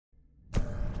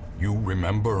You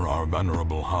remember our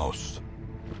venerable house,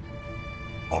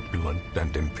 opulent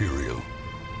and imperial.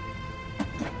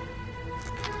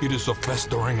 It is a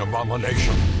festering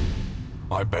abomination.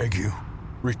 I beg you,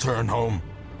 return home,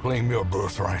 claim your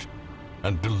birthright,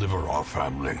 and deliver our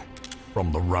family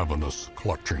from the ravenous,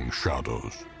 clutching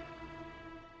shadows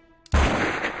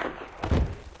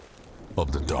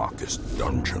of the darkest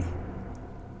dungeon.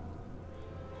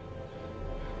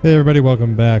 Hey everybody,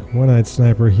 welcome back. One-Eyed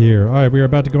Sniper here. Alright, we are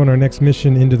about to go on our next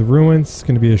mission into the ruins. It's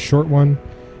going to be a short one.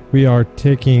 We are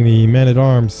taking the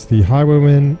men-at-arms, the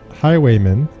highwayman,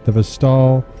 the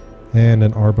Vestal, and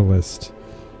an arbalist.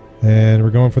 And we're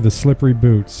going for the slippery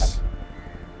boots.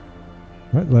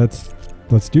 Alright,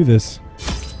 let's do this.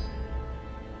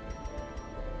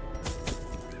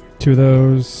 2 of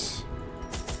those.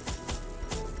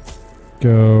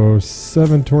 Go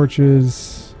 7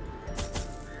 torches.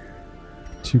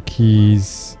 2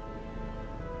 keys.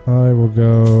 I will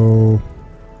go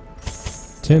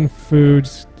 10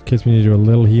 foods in case we need to do a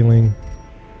little healing.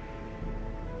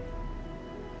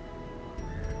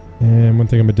 And 1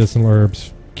 thing of medicinal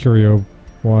herbs, curio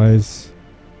wise.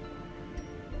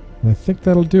 And I think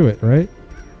that'll do it, right?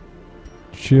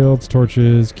 Shields,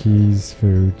 torches, keys,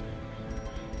 food.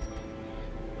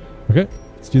 Okay,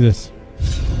 let's do this.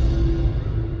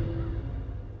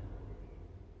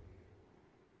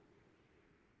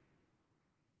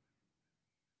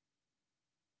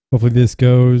 Hopefully this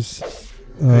goes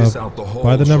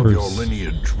by the numbers. Of your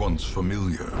lineage once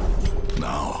familiar,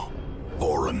 now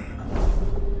foreign.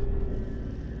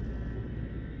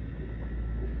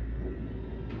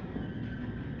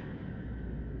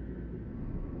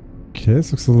 Okay,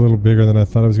 this looks a little bigger than I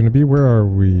thought it was going to be. Where are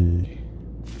we?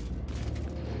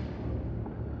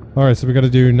 Alright, so we got to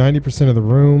do 90% of the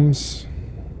rooms.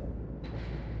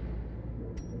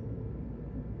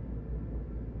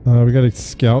 We got to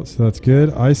scout, so that's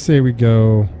good. I say we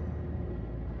go...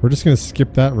 We're just going to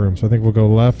skip that room, so I think we'll go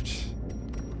left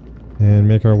and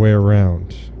make our way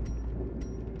around.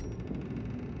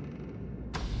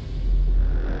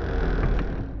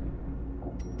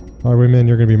 Highwayman,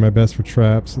 you're going to be my best for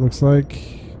traps, it looks like.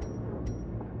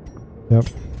 Yep.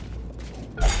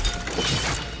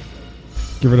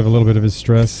 Get rid of a little bit of his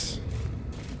stress.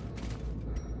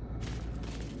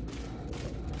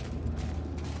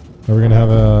 We're going to have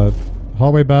a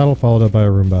hallway battle followed up by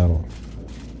a room battle.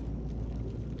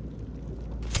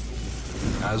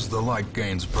 As the light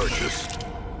gains purchase,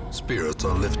 spirits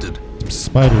are lifted.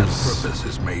 Spiders. And purpose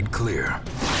is made clear.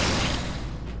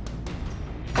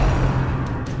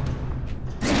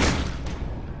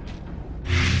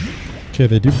 Okay,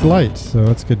 they do blight, so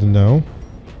that's good to know.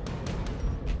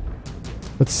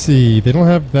 Let's see, they don't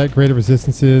have that great of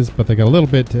resistances, but they got a little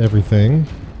bit to everything.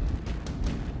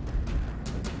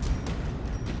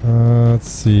 Let's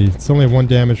see. It's only 1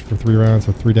 damage for 3 rounds,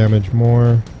 so 3 damage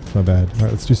more. It's not bad.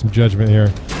 Alright, let's do some judgment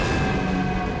here.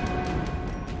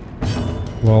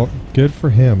 Well, good for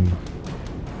him.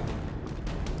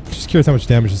 Just curious how much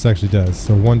damage this actually does.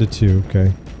 So 1 to 2,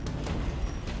 okay.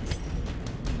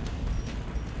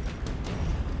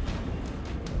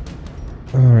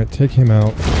 Alright, take him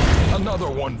out. Another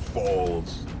one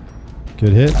falls.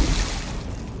 Good hit.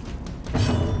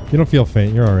 You don't feel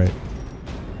faint, you're alright.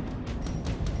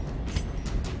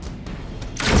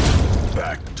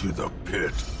 To the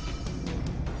pit.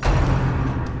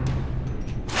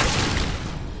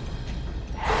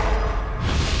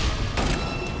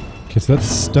 Okay, so that's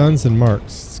stuns and marks.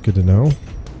 It's good to know.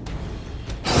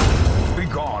 Be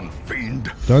gone,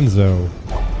 fiend. Dunzo.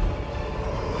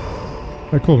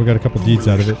 Alright, cool. We got a couple deeds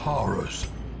out of it. Horrors,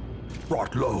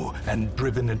 brought low and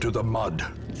driven into the mud.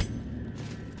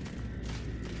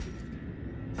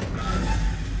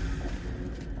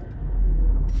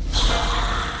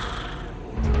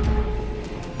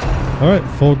 Alright,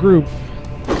 full group.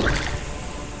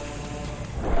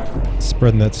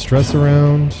 Spreading that stress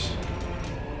around.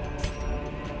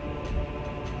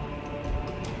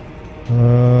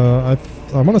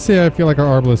 I want to say I feel like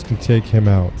our arbalist can take him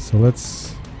out. So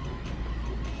let's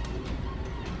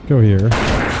go here.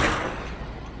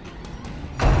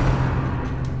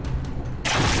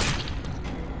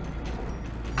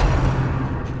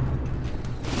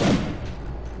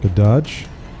 Good dodge.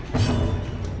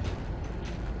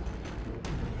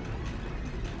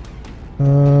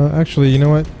 Actually, you know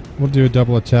what? We'll do a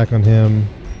double attack on him.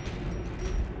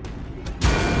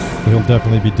 He'll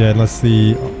definitely be dead unless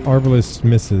the arbalist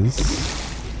misses.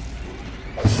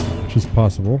 Which is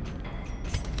possible.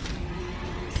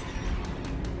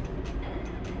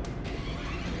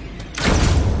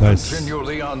 Nice. Continue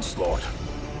the onslaught.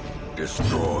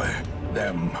 Destroy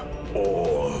them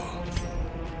all.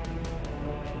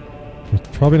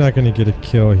 Probably not going to get a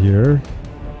kill here.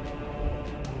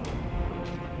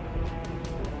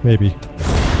 Maybe.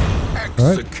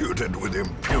 Executed with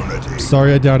impunity.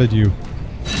 Sorry I doubted you.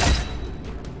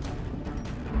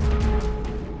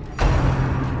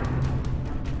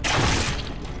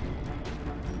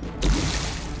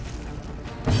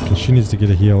 Okay, she needs to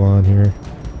get a heal on here.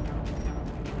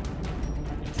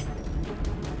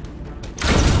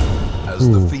 As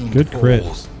Ooh, the fiend good crit.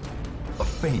 falls, a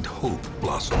faint hope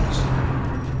blossoms.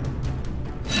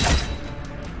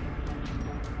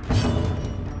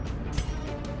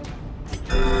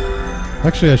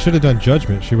 Actually, I should have done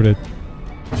judgment. She would have...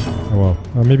 Oh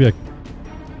well. Maybe I...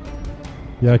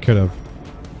 Yeah, I could have.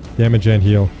 Damage and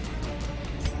heal.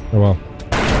 Oh well.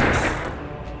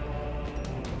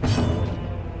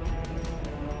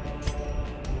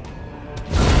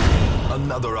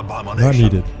 Another abomination. Not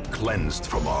needed. Cleansed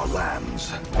from our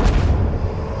lands.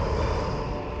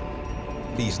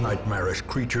 These nightmarish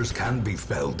creatures can be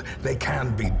felled. They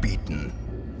can be beaten.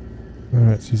 Alright,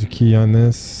 let's use a key on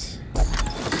this.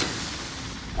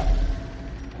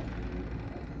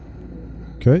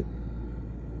 Okay.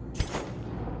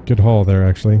 Good haul there,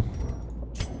 actually.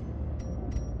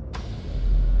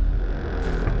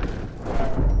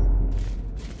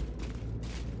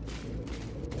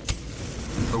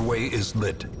 The way is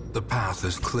lit. The path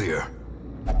is clear.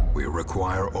 We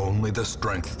require only the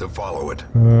strength to follow it.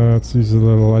 Let's use a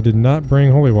little... I did not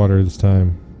bring holy water this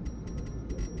time.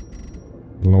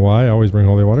 Don't know why. I always bring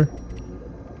holy water.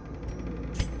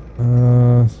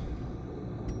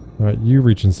 Alright, you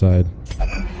reach inside.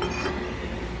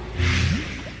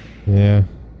 Yeah.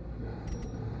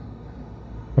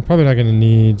 I'm probably not going to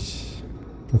need...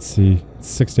 Let's see.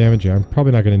 6 damage. Yeah, I'm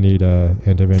probably not going to need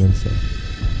anti-venom, so...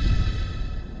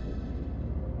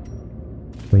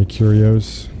 For any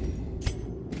curios.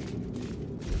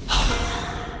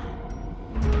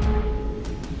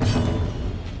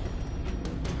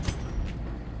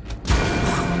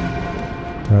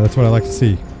 That's what I like to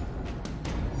see.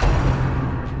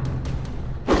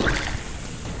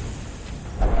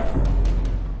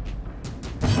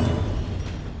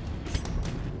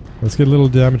 Let's get a little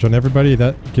damage on everybody.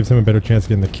 That gives him a better chance of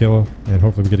getting the kill. And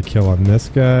hopefully we get a kill on this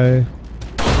guy.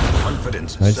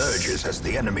 Confidence surges as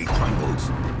the enemy crumbles.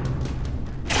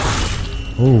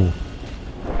 Oh.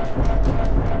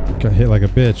 Got hit like a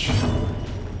bitch.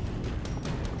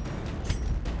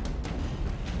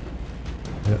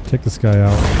 Yeah, take this guy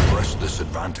out. Press this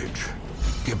advantage.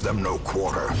 Give them no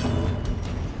quarter.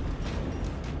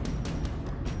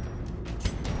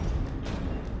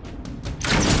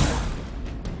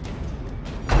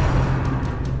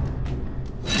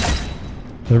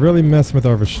 They're really messing with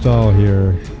our Vishtal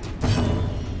here.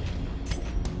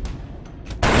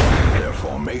 Their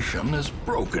formation is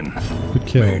broken. Good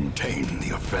kill. Maintain the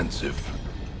offensive.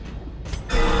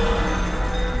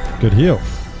 Good heal.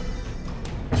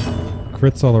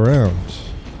 Crits all around.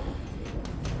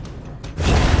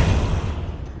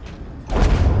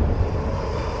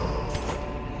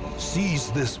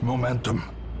 Seize this momentum.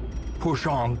 Push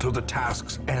on to the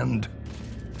task's end.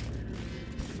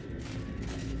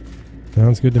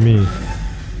 Sounds good to me.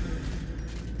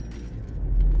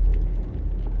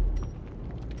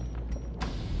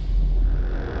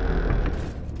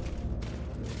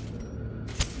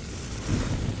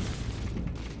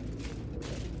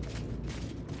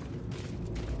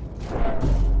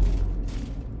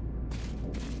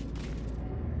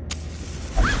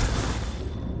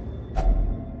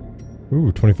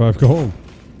 Ooh, 25 gold.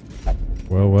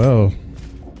 Well, well.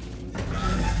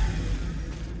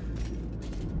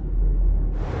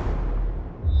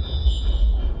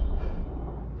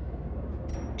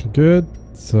 Good.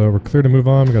 So we're clear to move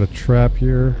on. We got a trap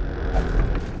here.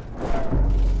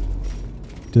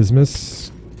 Dismiss.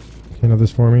 Handle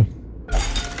this for me.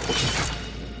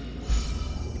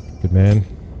 Good man.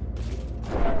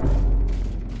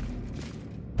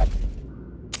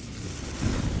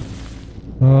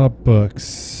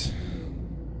 Books.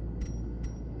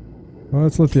 Well,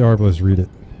 let's let the Arbalest read it.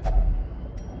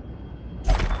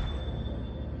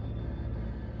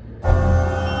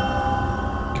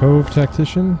 Cove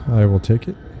Tactician, I will take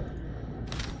it.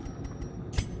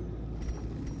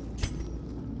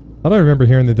 I don't remember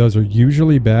hearing that those are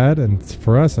usually bad, and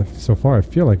for us, so far, I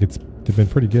feel like they've been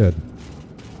pretty good.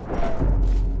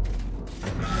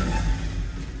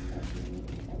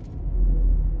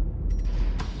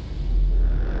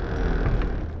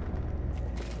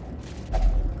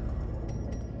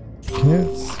 Okay,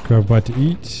 let's grab a bite to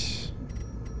eat.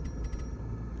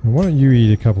 And why don't you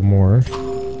eat a couple more?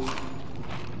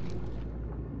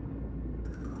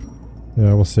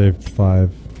 Yeah, we'll save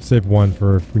 5. Save 1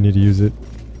 for if we need to use it.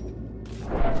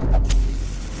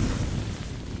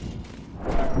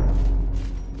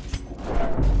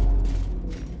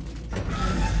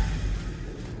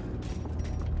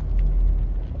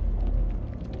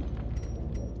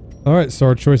 Alright, so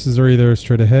our choices are either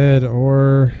straight ahead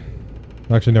or...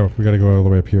 Actually, no. We gotta go all the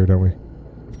way up here, don't we?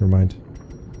 Never mind.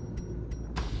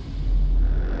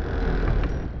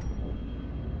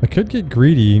 I could get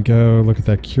greedy and go look at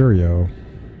that curio.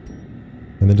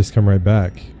 And then just come right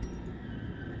back.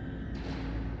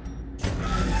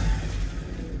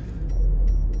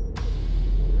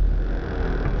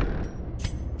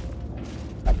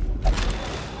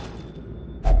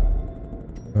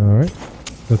 Alright.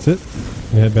 That's it.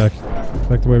 We head back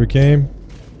the way we came.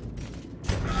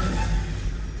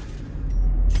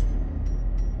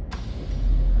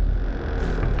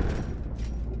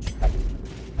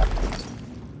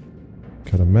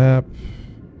 Cut a map.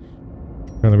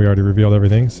 Apparently we already revealed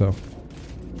everything, so.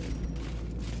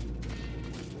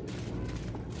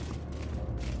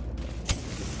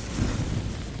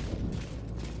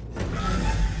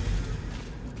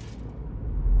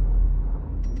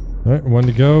 Alright, 1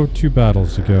 to go, 2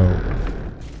 battles to go.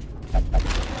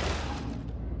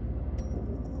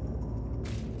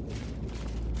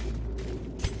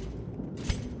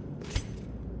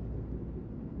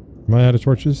 Am I out of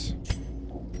torches?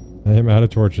 I am out of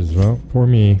torches. Well, poor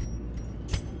me.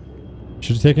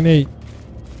 Should have taken 8.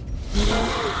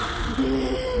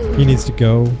 He needs to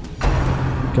go.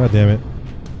 God damn it.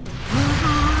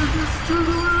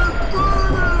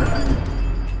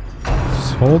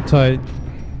 Just hold tight.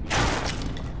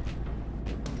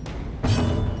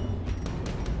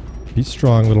 Be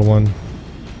strong, little one.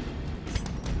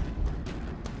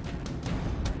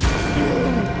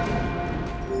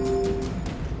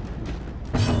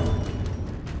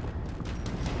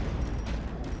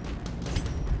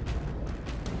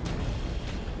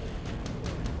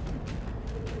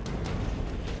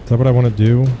 Is that what I want to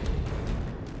do?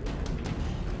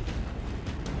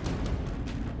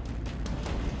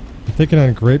 I'm thinking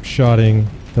on grape shotting.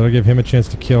 That'll give him a chance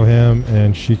to kill him,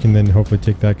 and she can then hopefully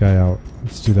take that guy out.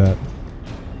 Let's do that.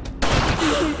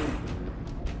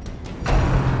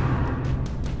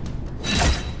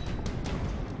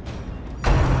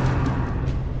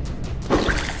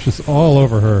 Just all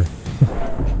over her.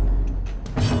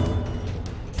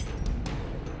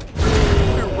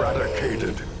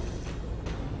 Eradicated.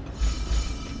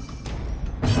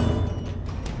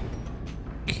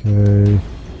 Okay.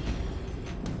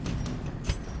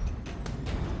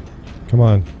 Come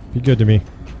on, be good to me.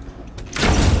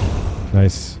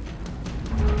 Nice.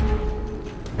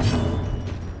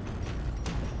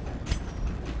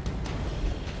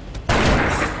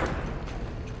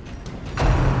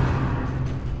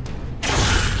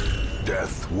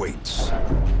 Death waits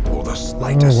for the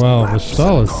slightest. Oh wow, the lapse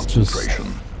stall in is just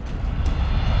concentration.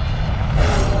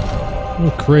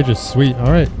 oh, courageous, sweet.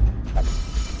 All right,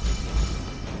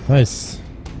 nice.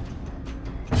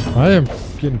 I am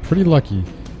getting pretty lucky.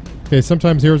 Okay,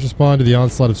 sometimes heroes respond to the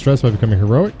onslaught of stress by becoming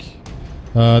heroic.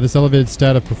 This elevated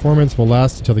stat of performance will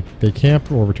last until they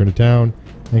camp or return to town,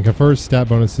 and confers stat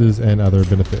bonuses and other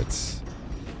benefits.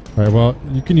 Alright, well,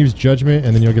 you can use judgment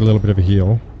and then you'll get a little bit of a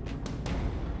heal.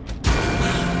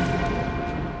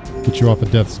 Get you off of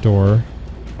death's door.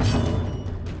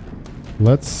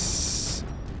 Let's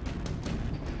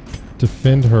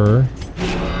defend her.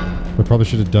 We probably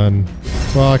should have done...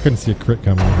 Well, I couldn't see a crit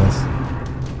coming, I guess.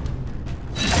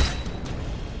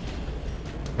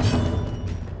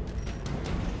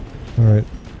 Alright.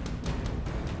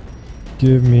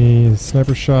 Give me a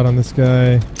sniper shot on this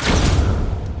guy.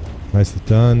 Nicely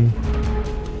done.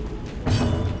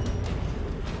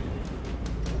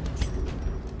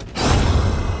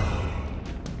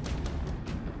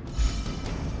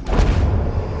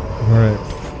 Alright.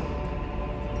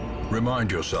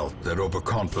 Remind yourself that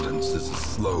overconfidence is a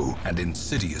slow and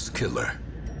insidious killer.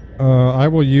 I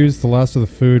will use the last of the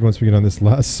food once we get on this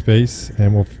last space,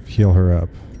 and we'll heal her up.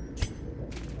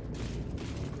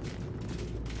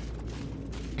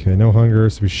 Okay, no hunger,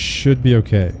 so we should be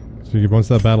okay. So once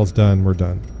that battle's done, we're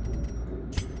done.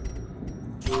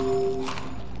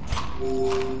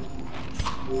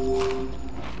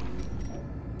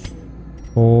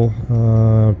 Full,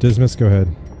 Dismas, go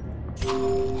ahead.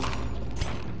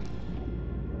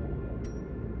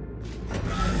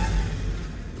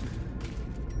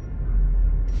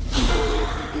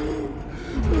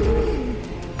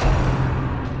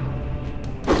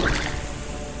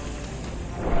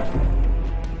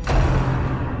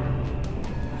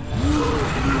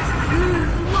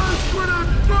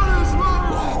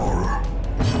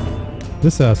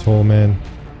 This asshole, man.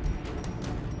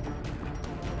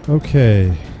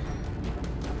 Okay.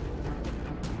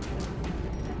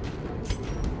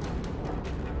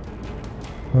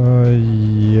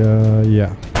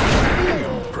 Yeah.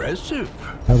 Impressive.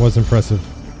 That was impressive.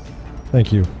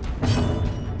 Thank you.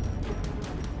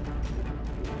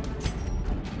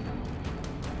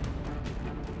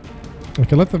 I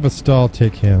can let the Vestal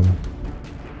take him.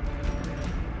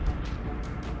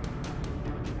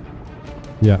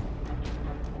 Yeah.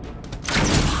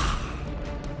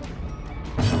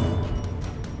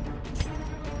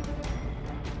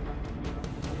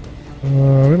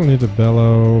 We don't need to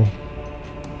bellow.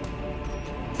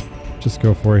 Just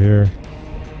go for it here.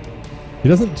 He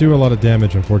doesn't do a lot of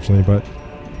damage, unfortunately, but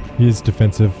he's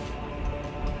defensive.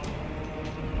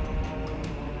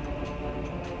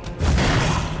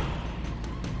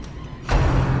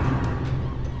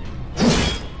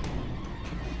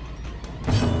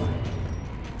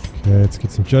 Okay, let's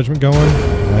get some judgment going.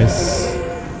 Nice.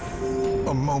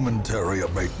 A momentary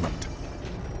abatement.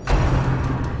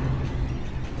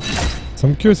 So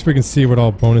I'm curious if we can see what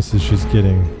all bonuses she's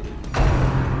getting.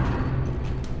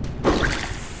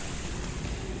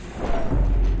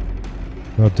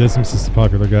 Oh, Dismas is the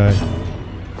popular guy.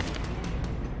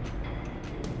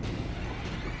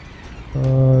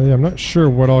 Yeah, I'm not sure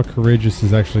what all Courageous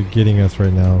is actually getting us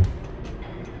right now.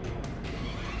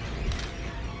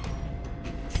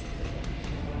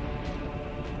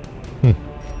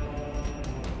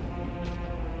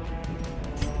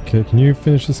 Okay, can you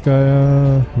finish this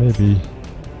guy? Maybe.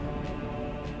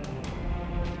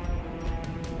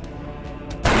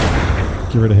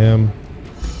 Get rid of him.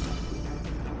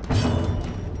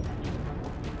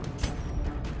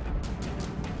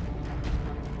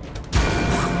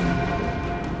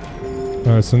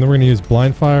 Alright, so then we're going to use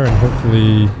blind fire and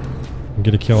hopefully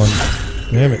get a kill on.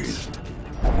 Damn it.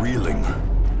 Reeling,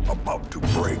 about to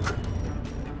break.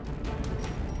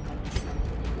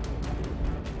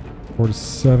 4 to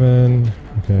 7.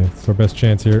 Okay, it's our best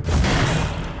chance here.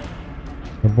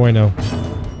 Oh boy, no.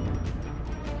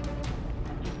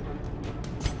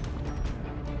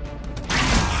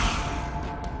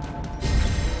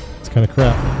 It's kind of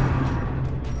crap.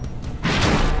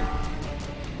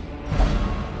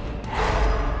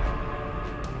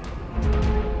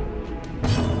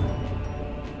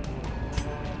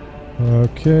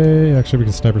 Okay, actually we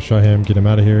can sniper shot him, get him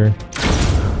out of here.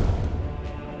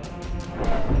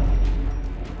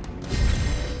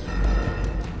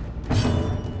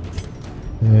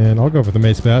 And I'll go for the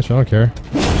Mace Bash, I don't care.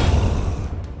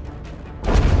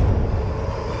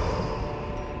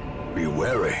 Be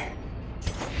wary.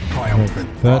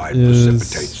 Triumphant That pride is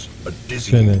precipitates a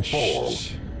dizzying fall.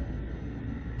 finished.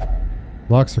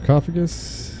 Lock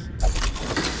sarcophagus.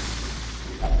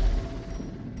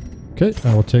 Okay,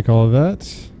 I will take all of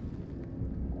that.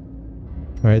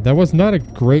 Alright, that was not a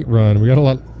great run. We got a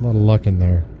lot of luck in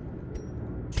there.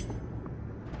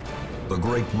 The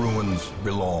great ruins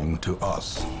belong to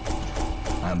us,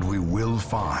 and we will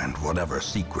find whatever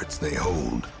secrets they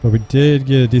hold. But we did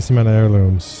get a decent amount of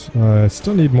heirlooms. I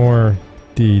still need more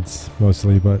deeds,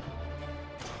 mostly, but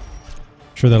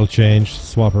I'm sure that'll change,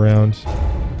 swap around.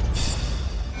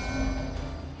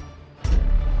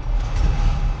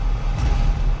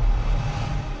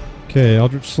 Okay,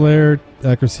 Eldritch Slayer,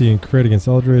 accuracy and crit against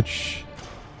Eldritch.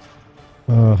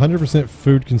 100%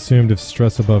 food consumed if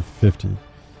stress above 50.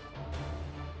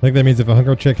 I think that means if a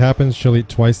hunger check happens, she'll eat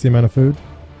twice the amount of food.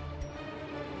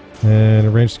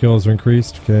 And range skills are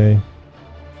increased. Okay.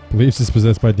 Believes is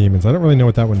possessed by demons. I don't really know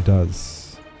what that one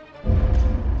does.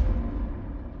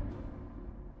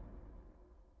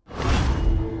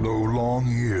 Though long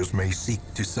years may seek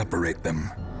to separate them,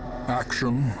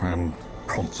 action and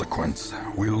consequence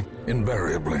will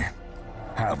invariably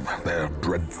have their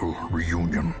dreadful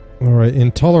reunion. Alright,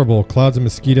 intolerable. Clouds of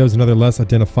mosquitoes and other less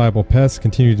identifiable pests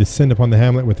continue to descend upon the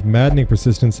hamlet with maddening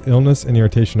persistence, illness, and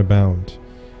irritation abound.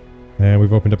 And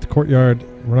we've opened up the courtyard.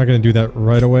 We're not going to do that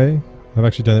right away. I've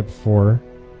actually done it before.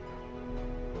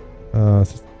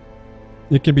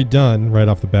 It can be done right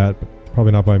off the bat, but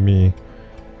probably not by me.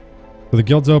 So the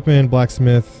guild's open,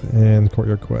 blacksmith, and the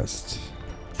courtyard quest.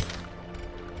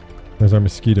 There's our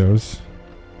mosquitoes.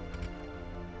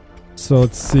 So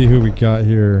let's see who we got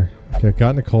here. Okay,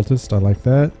 got an occultist. I like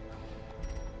that.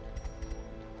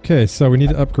 Okay, so we need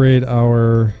to upgrade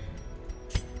our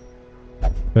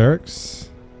barracks.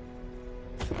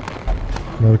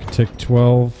 Now we can take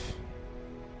 12.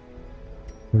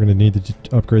 We're going to need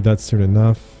to upgrade that soon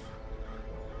enough.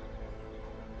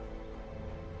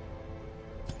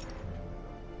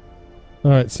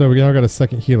 Alright, so we now got a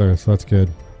second healer, so that's good.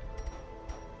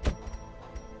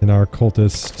 And our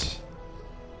cultist.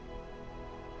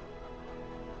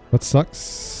 What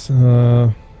sucks?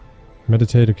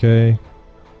 Meditate, okay.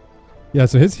 Yeah,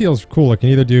 so his heal's cool. It can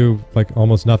either do like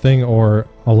almost nothing or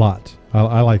a lot.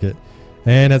 I like it.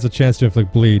 And has a chance to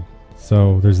inflict bleed.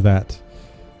 So there's that.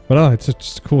 But it's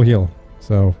just a cool heal.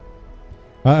 So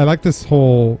I like this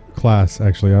whole class,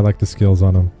 actually. I like the skills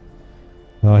on him.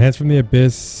 Hands from the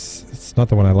Abyss. It's not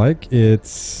the one I like.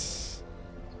 It's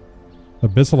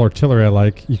Abyssal Artillery I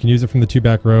like. You can use it from the 2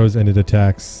 back rows and it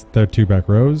attacks their 2 back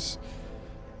rows.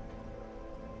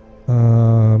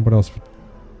 What else?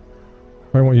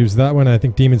 I won't use that one. I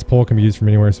think Demon's Pull can be used from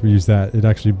anywhere, so we use that. It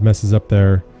actually messes up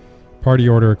their party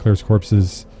order, clears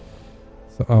corpses.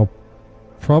 So I'll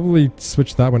probably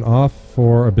switch that one off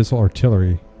for Abyssal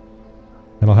Artillery.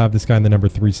 And I'll have this guy in the number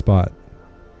 3 spot.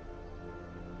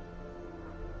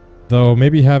 Though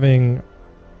maybe having...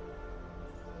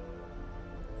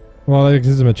 Well, that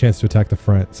gives him a chance to attack the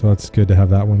front, so it's good to have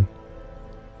that one.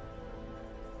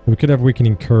 We could have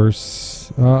Weakening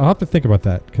Curse. I'll have to think about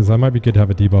that, because that might be good to have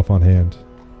a debuff on hand.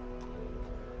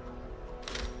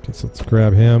 Okay, so let's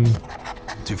grab him.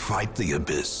 To fight the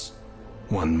Abyss,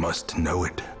 one must know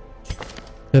it.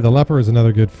 Okay, the Leper is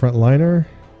another good frontliner.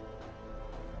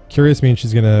 Curious means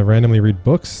she's going to randomly read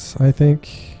books, I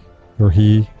think. Or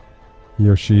he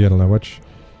or she, I don't know which.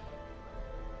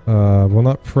 Will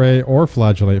not pray or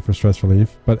flagellate for stress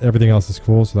relief, but everything else is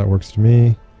cool, so that works for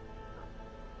me.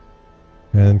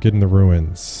 And get in the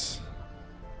ruins.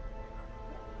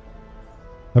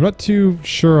 I'm not too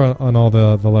sure on all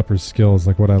the leper's skills,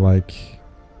 like what I like.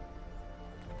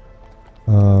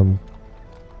 There's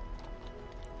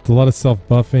a lot of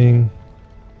self-buffing.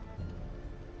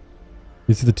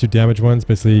 These are the 2 damage ones.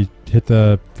 Basically, hit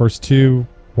the first 2,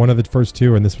 one of the first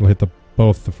 2, and this will hit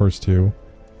both the first 2.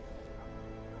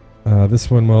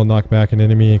 This one will knock back an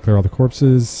enemy and clear all the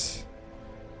corpses.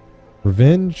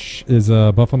 Revenge is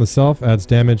a buff on the self, adds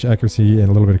damage, accuracy, and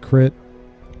a little bit of crit.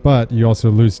 But you also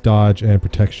lose dodge and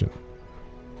protection.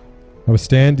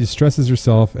 Withstand de-stresses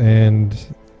yourself and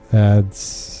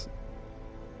adds...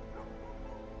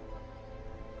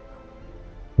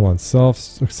 Hold on, self.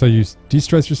 So you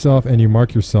de-stress yourself and you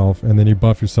mark yourself, and then you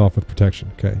buff yourself with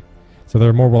protection. Okay. So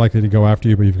they're more likely to go after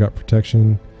you, but you've got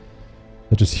protection.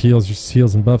 It just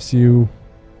heals and buffs you.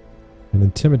 And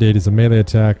Intimidate is a melee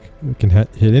attack. It can hit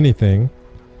anything.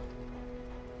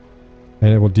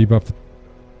 And it will debuff.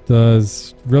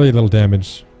 Does really little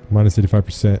damage. Minus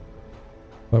 85%.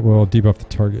 But will debuff the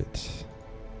target.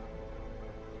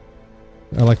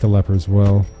 I like the Leper as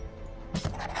well.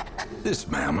 This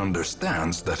man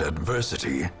understands that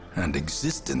adversity and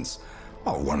existence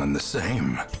are one and the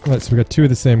same. Alright, so we got 2 of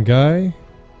the same guy.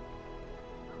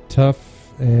 Tough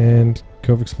and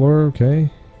Cove Explorer, okay.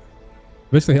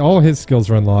 Basically, all his skills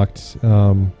are unlocked.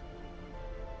 The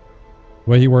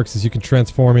way he works is you can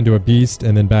transform into a beast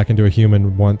and then back into a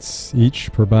human once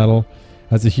each per battle.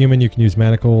 As a human, you can use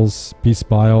Manacles, Beast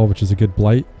Bile, which is a good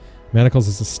blight. Manacles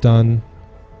is a stun.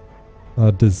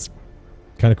 Does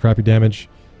kind of crappy damage.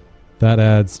 That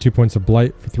adds 2 points of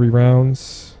blight for 3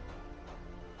 rounds.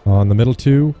 On the middle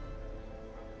 2.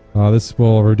 This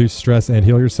will reduce stress and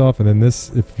heal yourself. And then this,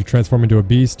 if you transform into a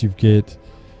beast, you get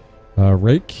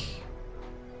Rake,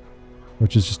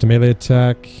 which is just a melee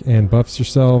attack and buffs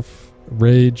yourself.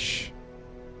 Rage,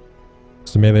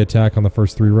 just a melee attack on the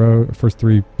first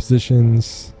 3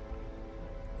 positions,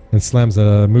 and slams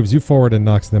moves you forward and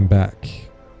knocks them back.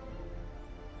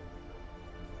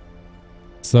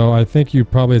 So I think you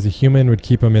probably, as a human, would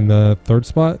keep him in the 3rd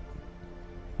spot,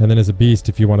 and then as a beast,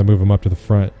 if you want to move him up to the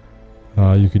front,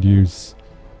 you could use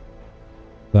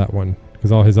that one,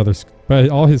 because all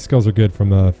his skills are good from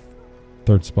the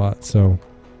 3rd spot. So.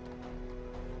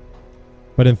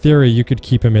 But in theory, you could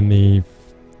keep him in the...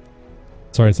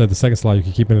 Sorry, instead of the 2nd slot, you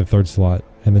could keep him in the 3rd slot.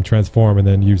 And then transform and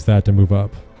then use that to move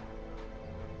up.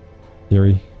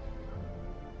 Theory.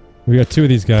 We got 2 of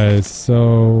these guys,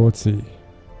 so let's see.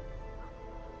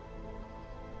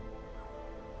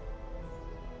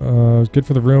 Good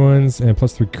for the ruins and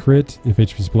plus 3 crit if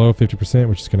HP's below 50%,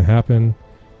 which is going to happen.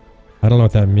 I don't know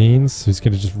what that means. So he's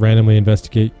going to just randomly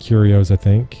investigate curios, I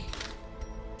think.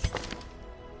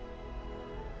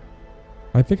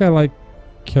 I think I like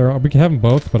Charon. We can have them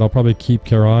both, but I'll probably keep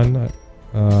Charon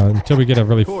until we get a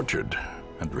really... Tortured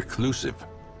and reclusive.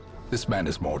 This man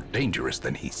is more dangerous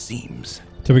than he seems.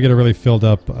 Until we get a really filled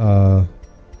up... or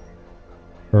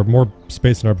more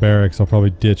space in our barracks, I'll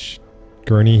probably ditch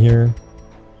Gurney here.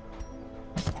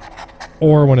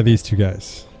 Or one of these 2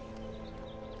 guys.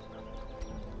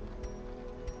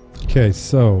 Okay,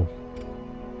 so...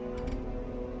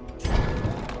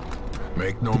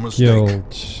 Make no mistake.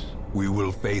 Guild. We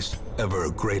will face ever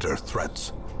greater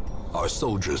threats. Our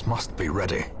soldiers must be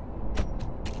ready.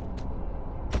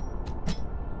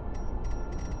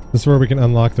 This is where we can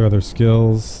unlock their other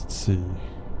skills. Let's see.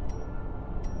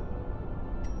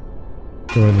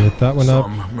 Go ahead and hit that one up.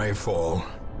 Some may fall,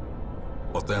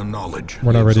 but their knowledge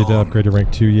We're not ready to on. upgrade to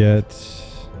rank 2 yet.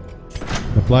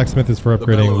 The blacksmith is for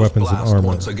upgrading weapons and armor.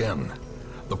 Once again,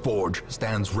 The forge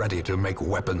stands ready to make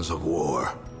weapons of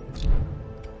war.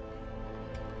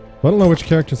 I don't know which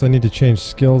characters I need to change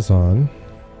skills on.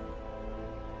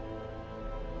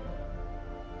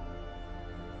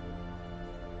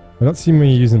 I don't see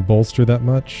me using bolster that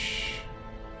much.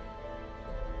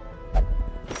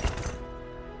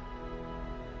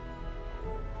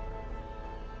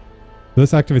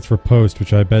 This activates for post,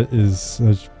 which I bet is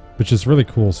really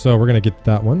cool. So we're gonna get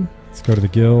that one. Let's go to the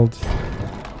guild.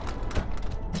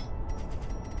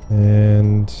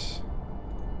 And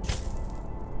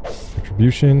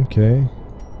retribution, okay.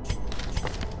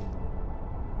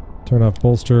 Turn off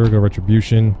bolster, go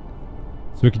retribution.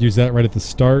 So we could use that right at the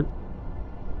start.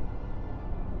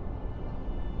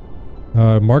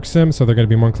 Marks him, so they're going to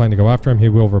be more inclined to go after him. He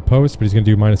will riposte, but he's going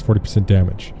to do minus 40%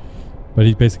 damage. But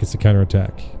he basically gets a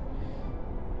counterattack.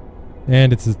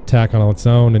 And it's an attack on its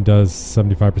own and does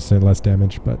 75% less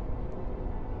damage, but...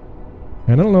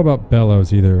 And I don't know about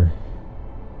Bellows either.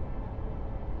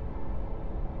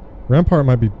 Rampart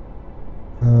might be...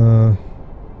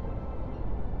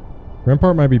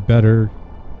 Rampart might be better.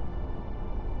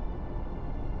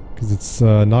 Because it's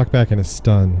knockback and a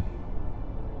stun.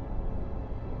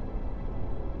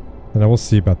 And I will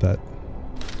see about that.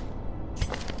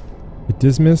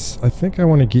 Dismas, I think I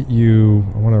want to get you...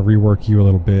 I want to rework you a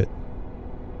little bit.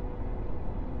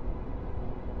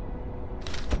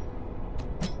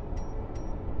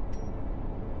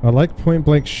 I like point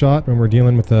blank shot when we're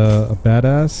dealing with a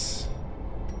badass.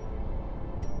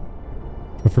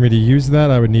 But for me to use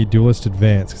that, I would need duelist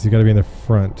advance because you got to be in the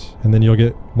front. And then you'll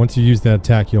get... Once you use that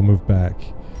attack, you'll move back.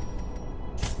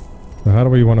 So how do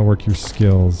we want to work your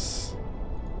skills?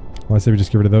 Well, I say we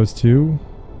just get rid of those two.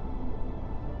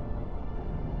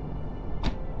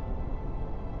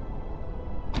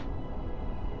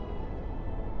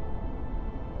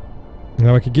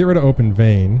 Now I could get rid of open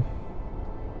vein.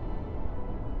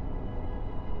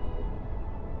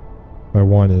 If I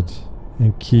wanted.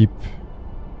 And keep...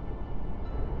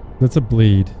 That's a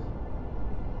bleed.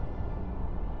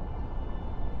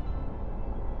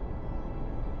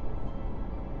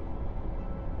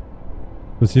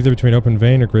 It's either between open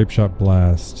vein or grape shot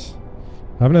blast.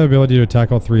 Having the ability to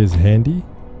attack all three is handy.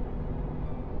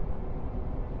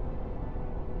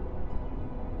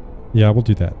 Yeah, we'll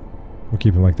do that. We'll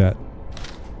keep him like that.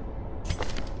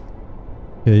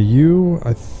 Okay, you,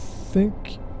 I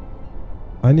think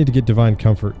I need to get divine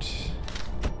comfort.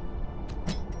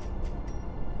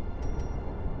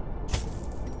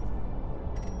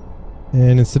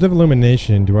 And instead of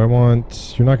illumination, do I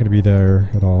want... You're not going to be there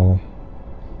at all.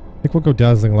 I think we'll go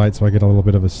dazzling light so I get a little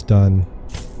bit of a stun.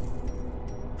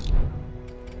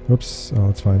 Oops. Oh,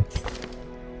 that's fine.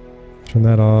 Turn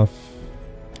that off.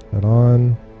 That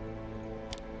on.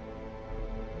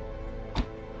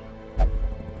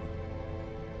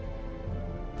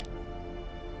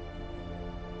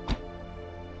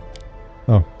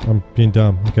 Oh, I'm being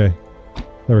dumb. Okay.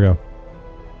 There we go.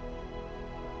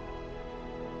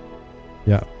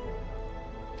 Yeah.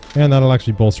 And that'll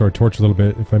actually bolster our torch a little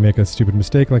bit if I make a stupid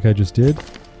mistake like I just did.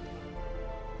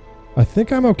 I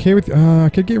think I'm okay with... I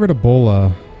could get rid of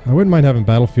Bola. I wouldn't mind having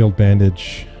Battlefield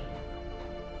Bandage.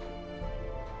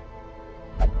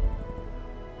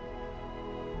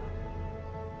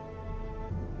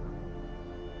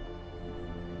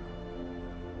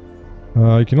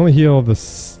 You can only heal the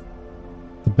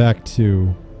back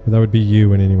two. But that would be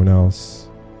you and anyone else.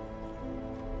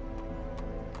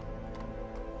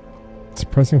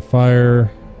 Suppressing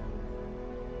fire.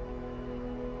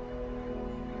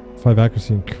 5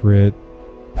 accuracy and crit.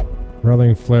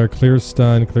 Rallying flare. Clears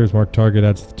stun. Clears marked target.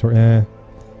 Adds the I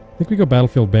think we go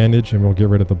Battlefield Bandage and we'll get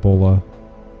rid of the Bola.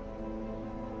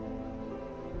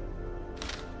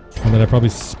 And then I probably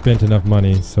spent enough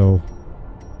money, so...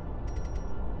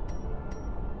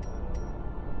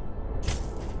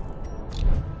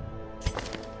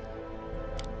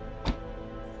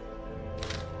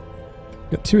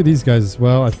 Got 2 of these guys as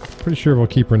well. I'm pretty sure we'll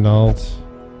keep Renault.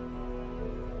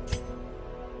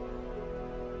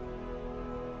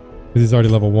 Because he's already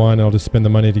level 1, I'll just spend the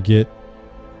money to get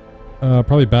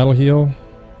probably Battle Heal.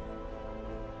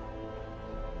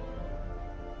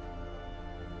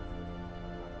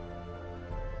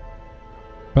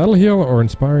 Battle Heal or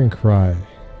Inspiring Cry.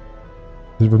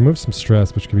 It removes some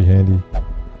stress, which could be handy.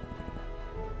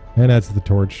 And adds to the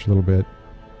torch a little bit.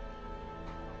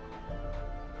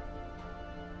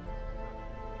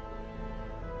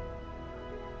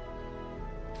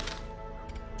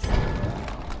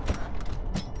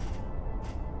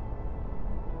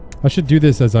 I should do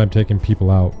this as I'm taking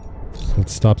people out. So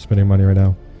let's stop spending money right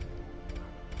now.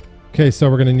 Okay, so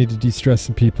we're going to need to de-stress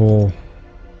some people.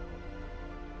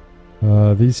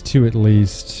 These two at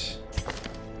least.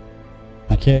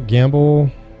 You can't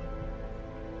gamble.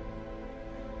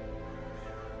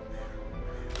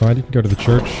 Fine, you can go to the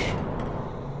church.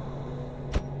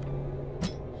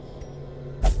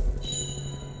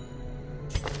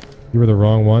 You were the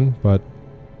wrong one, but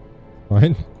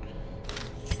fine.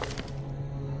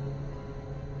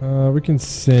 We can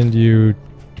send you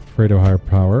to pray to a higher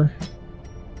power.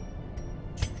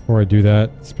 Before I do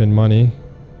that, spend money.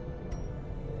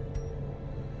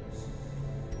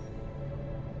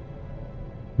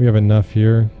 We have enough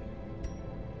here.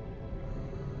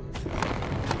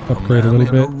 Upgrade a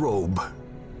little bit. A robe,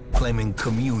 claiming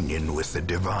communion with the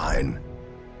divine.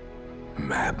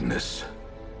 Madness.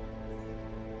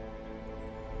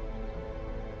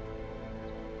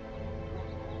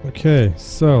 Okay,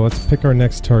 so let's pick our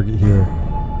next target here.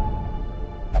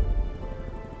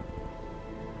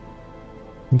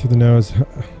 Into the nose.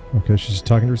 Okay, she's just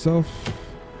talking to herself.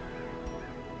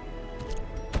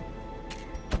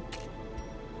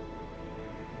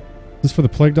 This for the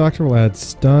Plague Doctor. We'll add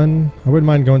stun. I wouldn't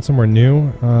mind going somewhere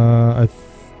new. I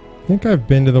think I've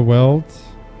been to the Weld.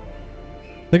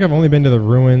 I think I've only been to the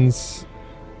ruins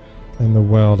and the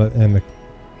Weld and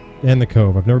the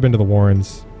Cove. I've never been to the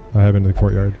Warrens. I have been to the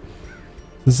courtyard.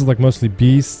 This is like mostly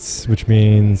beasts, which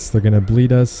means they're gonna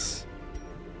bleed us.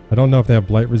 I don't know if they have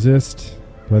blight resist,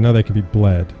 but I know they can be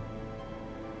bled.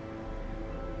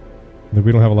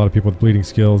 We don't have a lot of people with bleeding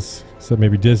skills, except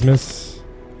maybe Dismas,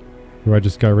 who I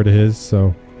just got rid of his,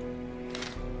 so.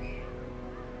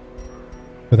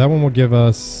 But that one will give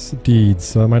us deeds,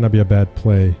 so that might not be a bad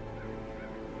play.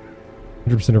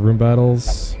 100% of room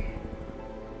battles.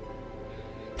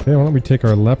 Okay, why don't we take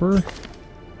our leper?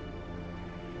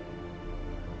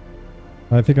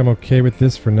 I think I'm okay with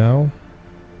this for now.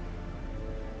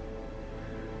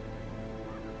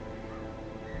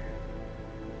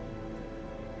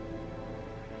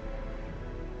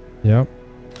 Yep.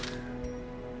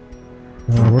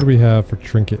 What do we have for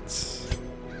trinkets?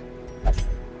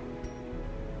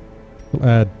 We'll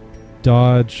add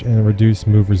dodge and reduce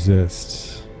move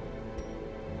resist.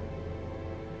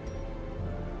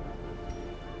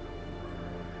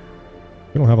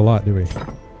 We don't have a lot, do we?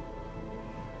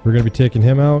 We're going to be taking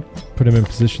him out, put him in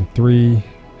position 3.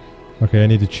 Okay, I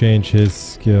need to change his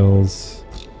skills.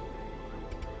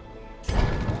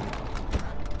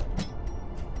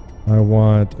 I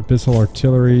want Abyssal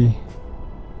Artillery.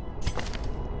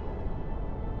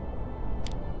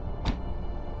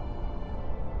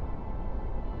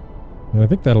 And I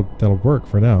think that'll work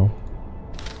for now.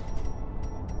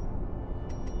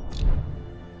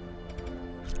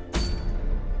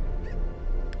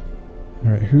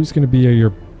 All right, who's going to be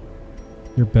your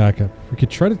backup? We could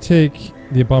try to take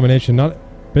the Abomination.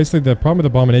 Basically, the problem with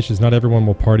Abomination is not everyone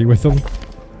will party with him.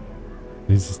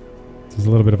 He's a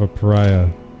little bit of a pariah.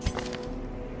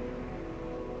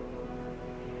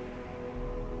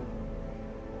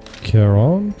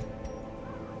 Caron?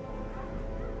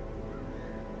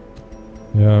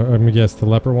 Yeah, I'm gonna guess the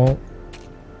leper won't.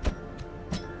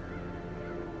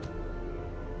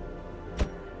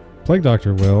 Plague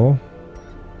Doctor will.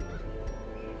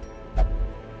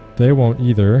 They won't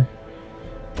either.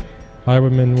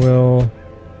 Highwayman will.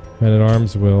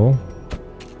 Man-at-Arms will.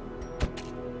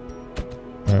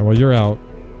 Alright, well you're out.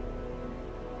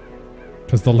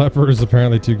 Because the leper is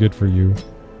apparently too good for you.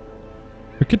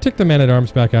 We could take the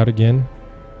Man-at-Arms back out again.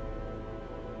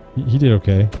 He did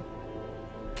okay.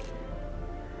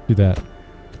 Do that.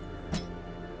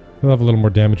 He'll have a little more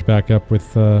damage back up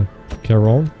with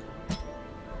Carol.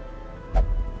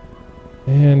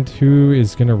 And who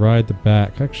is going to ride the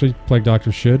back? Actually, Plague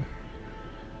Doctor should.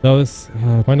 Though this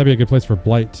might not be a good place for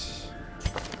Blight.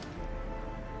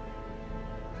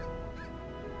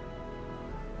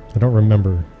 I don't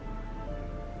remember.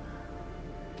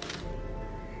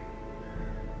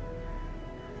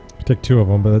 Take 2 of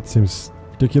them, but that seems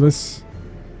ridiculous.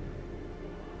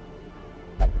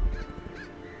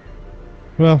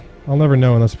 Well, I'll never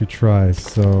know unless we try,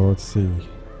 so let's see.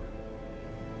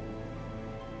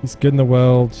 He's good in the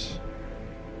Weld.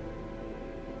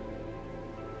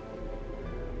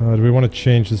 Do we want to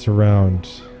change this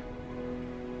around?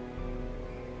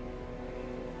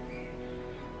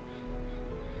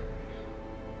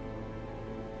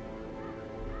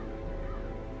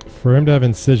 For him to have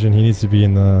Incision, he needs to be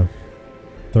in the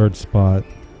 3rd spot.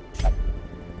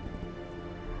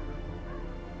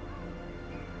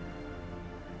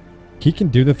 He can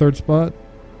do the 3rd spot?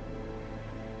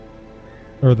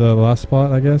 Or the last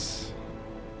spot, I guess?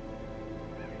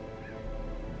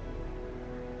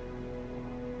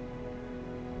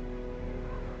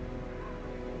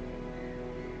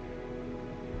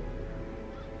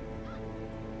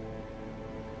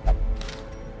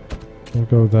 We'll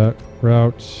go that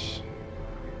route.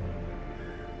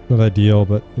 Not ideal,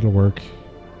 but it'll work.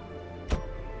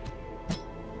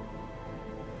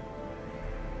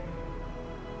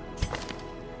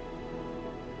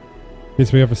 Okay,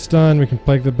 so we have a stun. We can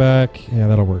plague the back. Yeah,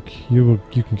 that'll work. You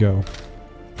can go.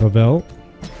 Ravel.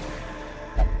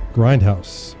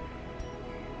 Grindhouse.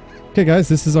 Okay, guys,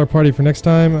 this is our party for next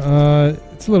time.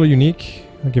 It's a little unique.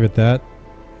 I'll give it that.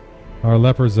 Our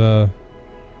leper's kind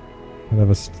of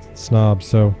a snob,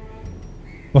 so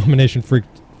Abomination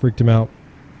freaked him out.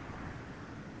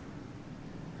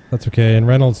 That's okay. And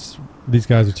Reynolds, these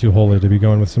guys are too holy to be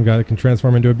going with some guy that can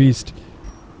transform into a beast.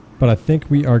 But I think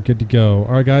we are good to go.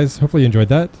 Alright guys, hopefully you enjoyed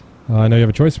that. I know you have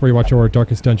a choice where you watch our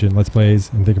Darkest Dungeon Let's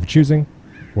Plays and think of choosing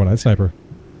One-Eyed Sniper.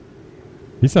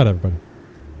 Peace out, everybody.